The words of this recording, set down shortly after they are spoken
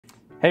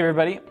Hey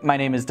everybody, my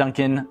name is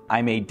Duncan.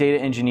 I'm a data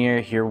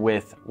engineer here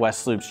with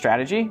Westloop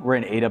Strategy. We're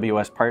an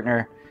AWS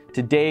partner.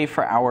 Today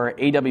for our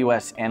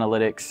AWS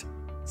Analytics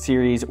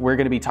series, we're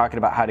going to be talking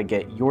about how to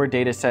get your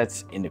data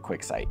sets into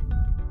QuickSight.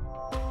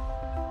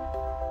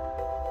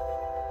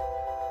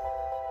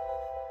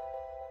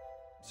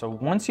 So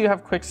once you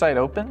have QuickSight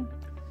open,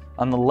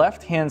 on the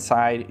left-hand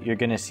side, you're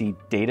going to see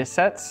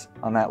Datasets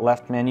on that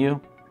left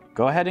menu.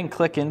 Go ahead and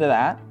click into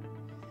that,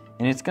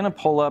 and it's going to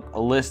pull up a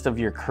list of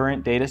your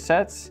current data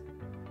sets.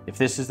 If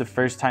this is the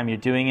first time you're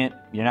doing it,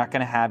 you're not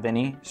going to have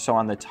any. So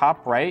on the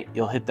top right,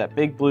 you'll hit that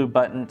big blue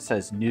button that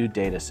says New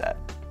Dataset.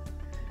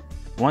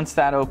 Once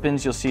that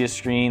opens, you'll see a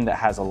screen that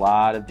has a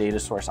lot of data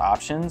source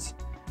options.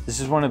 This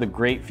is one of the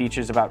great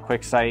features about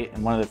QuickSight,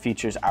 and one of the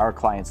features our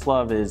clients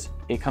love is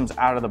it comes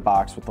out of the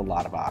box with a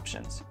lot of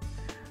options.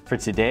 For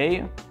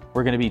today,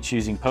 we're going to be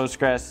choosing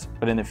Postgres,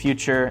 but in the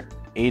future,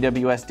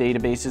 AWS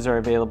databases are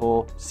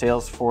available,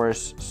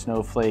 Salesforce,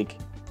 Snowflake.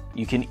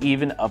 You can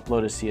even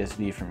upload a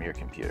CSV from your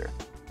computer.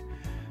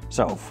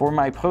 So for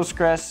my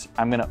Postgres,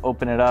 I'm going to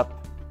open it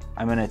up.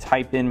 I'm going to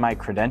type in my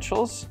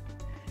credentials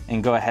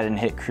and go ahead and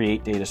hit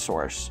Create Data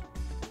Source.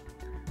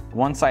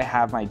 Once I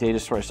have my data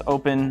source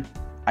open,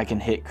 I can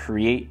hit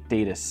Create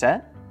Data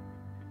Set,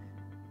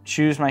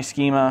 choose my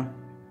schema,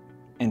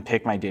 and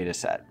pick my data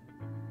set.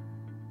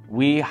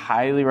 We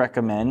highly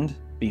recommend,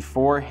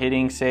 before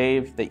hitting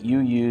Save, that you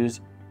use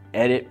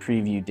Edit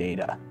Preview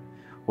Data.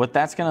 What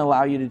that's going to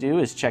allow you to do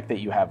is check that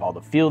you have all the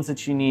fields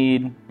that you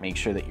need, make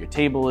sure that your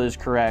table is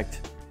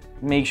correct,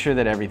 make sure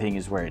that everything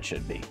is where it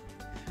should be.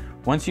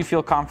 Once you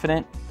feel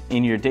confident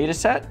in your data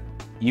set,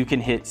 you can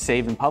hit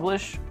Save and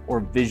Publish or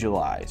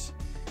Visualize.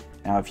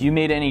 Now, if you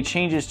made any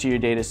changes to your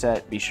data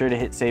set, be sure to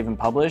hit Save and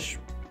Publish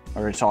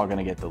or it's all going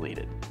to get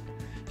deleted.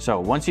 So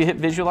once you hit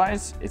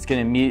Visualize, it's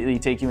going to immediately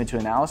take you into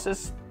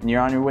analysis and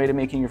you're on your way to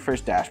making your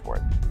first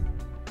dashboard.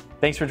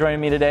 Thanks for joining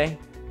me today.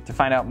 To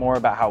find out more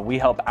about how we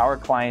help our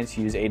clients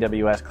use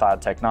AWS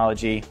cloud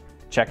technology,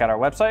 check out our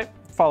website,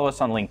 follow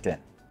us on LinkedIn.